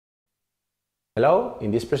Hello, in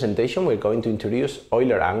this presentation we're going to introduce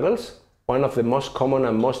Euler angles, one of the most common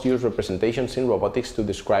and most used representations in robotics to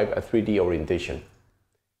describe a 3D orientation.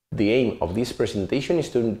 The aim of this presentation is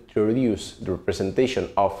to introduce the representation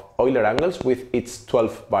of Euler angles with its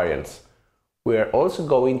 12 variants. We are also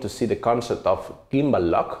going to see the concept of gimbal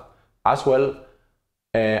lock, as well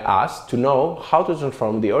as to know how to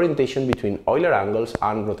transform the orientation between Euler angles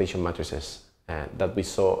and rotation matrices that we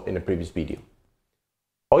saw in a previous video.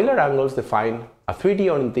 Euler angles define a 3D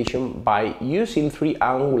orientation by using three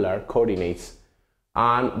angular coordinates,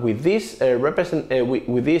 and with these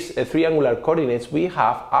three angular coordinates we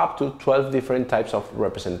have up to 12 different types of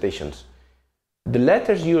representations. The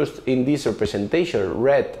letters used in this representation,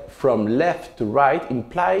 read from left to right,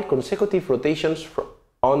 imply consecutive rotations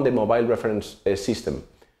on the mobile reference system.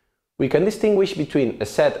 We can distinguish between a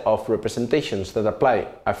set of representations that apply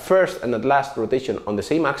a first and a last rotation on the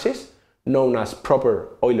same axis, known as proper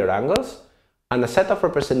Euler angles, and a set of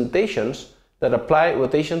representations that apply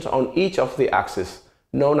rotations on each of the axes,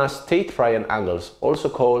 known as state-variant angles, also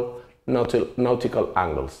called nautical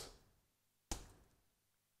angles.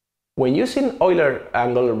 When using Euler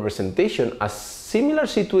angle representation, a similar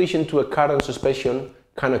situation to a current suspension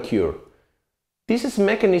can occur. This is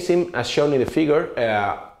mechanism as shown in the figure,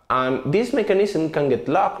 and this mechanism can get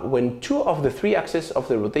locked when two of the three axes of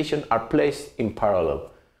the rotation are placed in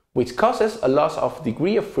parallel, which causes a loss of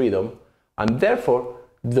degree of freedom, and therefore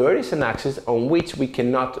there is an axis on which we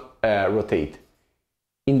cannot rotate.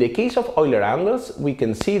 In the case of Euler angles, we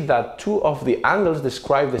can see that two of the angles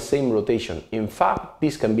describe the same rotation. In fact,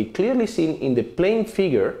 this can be clearly seen in the plane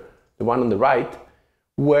figure, the one on the right,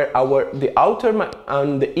 where the outer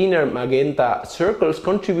and the inner magenta circles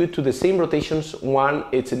contribute to the same rotations when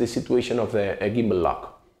it's in the situation of the gimbal lock.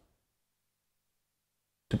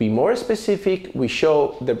 To be more specific, we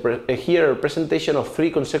show here a representation of three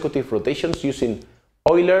consecutive rotations using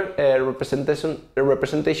Euler representation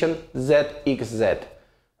ZXZ.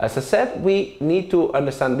 As I said, we need to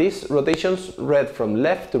understand these rotations read from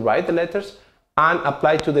left to right, the letters, and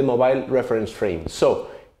apply to the mobile reference frame. So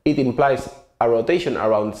it implies a rotation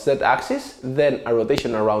around Z axis, then a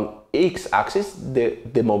rotation around X axis,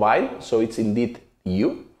 the mobile, so it's indeed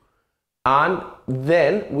U. And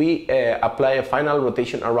then we apply a final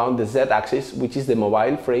rotation around the Z-axis, which is the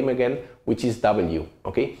mobile frame again, which is W.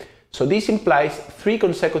 Okay, so this implies three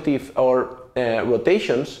consecutive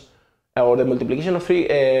rotations, or the multiplication of three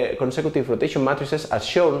consecutive rotation matrices as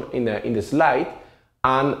shown in the slide,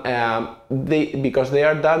 and because they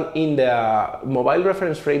are done in the mobile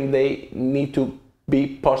reference frame, they need to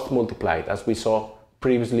be post-multiplied, as we saw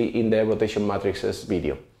previously in the rotation matrices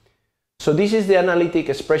video. So this is the analytic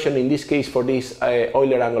expression in this case for this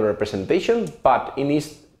Euler angle representation, but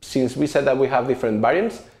since we said that we have different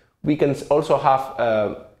variants, we can also have,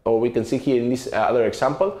 or we can see here in this other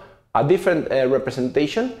example, a different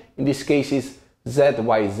representation. In this case is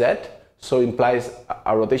ZYZ, so implies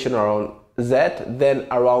a rotation around Z, then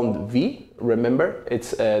around V, remember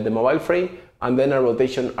it's the mobile frame, and then a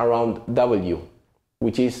rotation around W,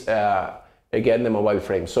 which is again the mobile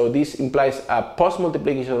frame. So this implies a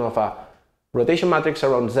post-multiplication of a rotation matrix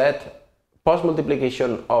around Z,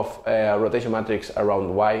 post-multiplication of a rotation matrix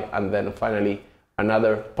around Y, and then finally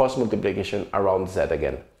another post-multiplication around Z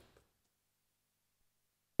again.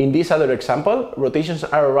 In this other example, rotations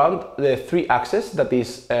are around the three axes, that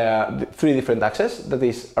is the three different axes, that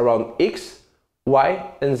is around X, Y,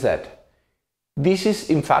 and Z. This is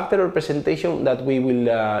in fact the representation that we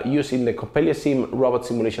will use in the CoppeliaSim robot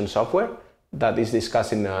simulation software that is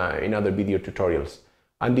discussed in other video tutorials.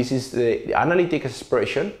 And this is the analytic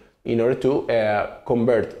expression in order to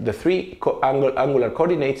convert the three angular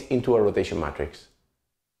coordinates into a rotation matrix.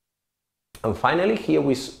 And finally, here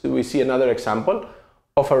we see another example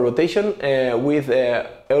of a rotation with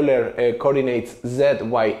Euler coordinates Z,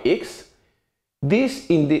 Y, X. This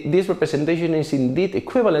representation is indeed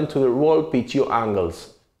equivalent to the roll PQ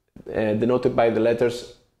angles, denoted by the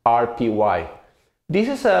letters RPY. This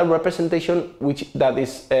is a representation that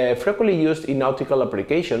is frequently used in nautical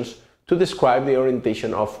applications to describe the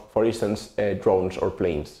orientation of, for instance, drones or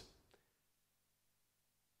planes.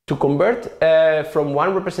 To convert from a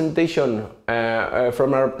representation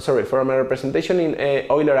in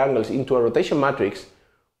Euler angles into a rotation matrix,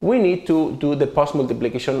 we need to do the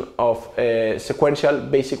post-multiplication of sequential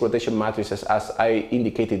basic rotation matrices, as I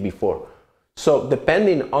indicated before. So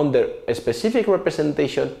depending on the specific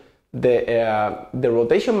representation, the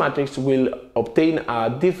rotation matrix will obtain a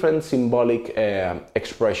different symbolic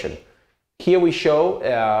expression. Here we show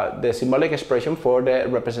the symbolic expression for the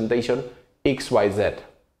representation XYZ.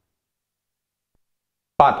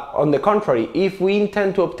 But on the contrary, if we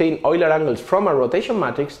intend to obtain Euler angles from a rotation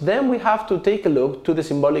matrix, then we have to take a look to the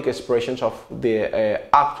symbolic expressions of the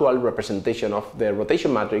actual representation of the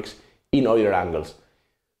rotation matrix in Euler angles.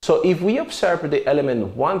 So if we observe the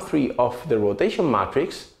element 1, 3 of the rotation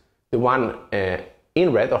matrix, the one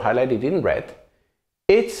in red or highlighted in red,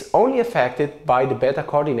 it's only affected by the beta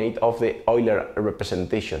coordinate of the Euler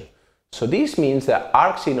representation. So this means that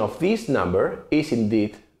arcsine of this number is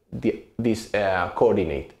indeed this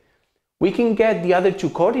coordinate. We can get the other two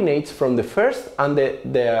coordinates from the first and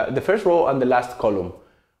the first row and the last column,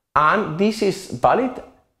 and this is valid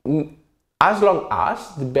as long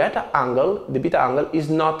as the beta angle is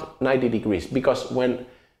not 90 degrees, because when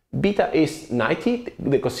beta is 90,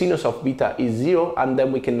 the cosinus of beta is 0, and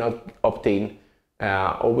then we cannot obtain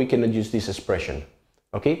or we cannot use this expression.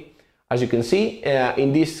 Okay. As you can see,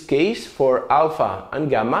 in this case, for alpha and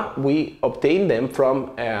gamma, we obtain them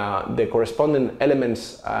from the corresponding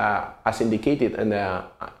elements as indicated in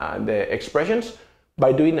the expressions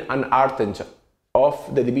by doing an arctangent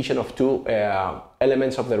of the division of two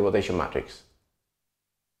elements of the rotation matrix.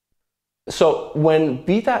 So when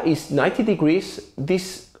beta is 90 degrees,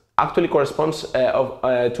 this actually corresponds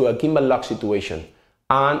to a gimbal lock situation,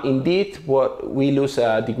 and indeed we lose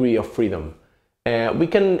a degree of freedom. We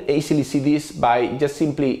can easily see this by just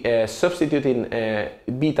simply substituting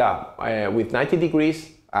beta with 90 degrees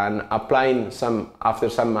and applying after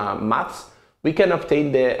some maths. We can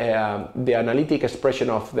obtain the analytic expression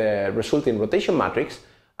of the resulting rotation matrix,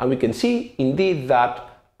 and we can see indeed that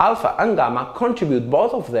alpha and gamma contribute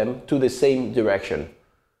both of them to the same direction,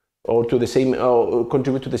 or to the same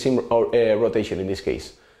contribute to the same rotation in this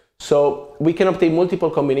case. So we can obtain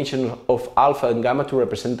multiple combinations of alpha and gamma to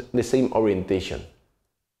represent the same orientation.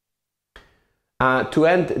 To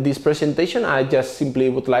end this presentation, I just simply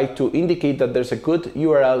would like to indicate that there's a good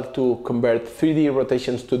URL to convert 3D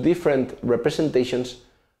rotations to different representations,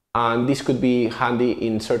 and this could be handy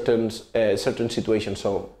in certain situations.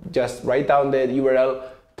 So just write down the URL,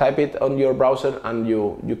 type it on your browser, and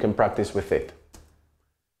you can practice with it.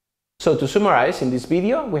 So to summarize, in this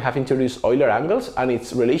video we have introduced Euler angles and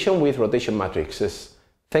its relation with rotation matrices.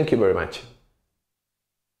 Thank you very much.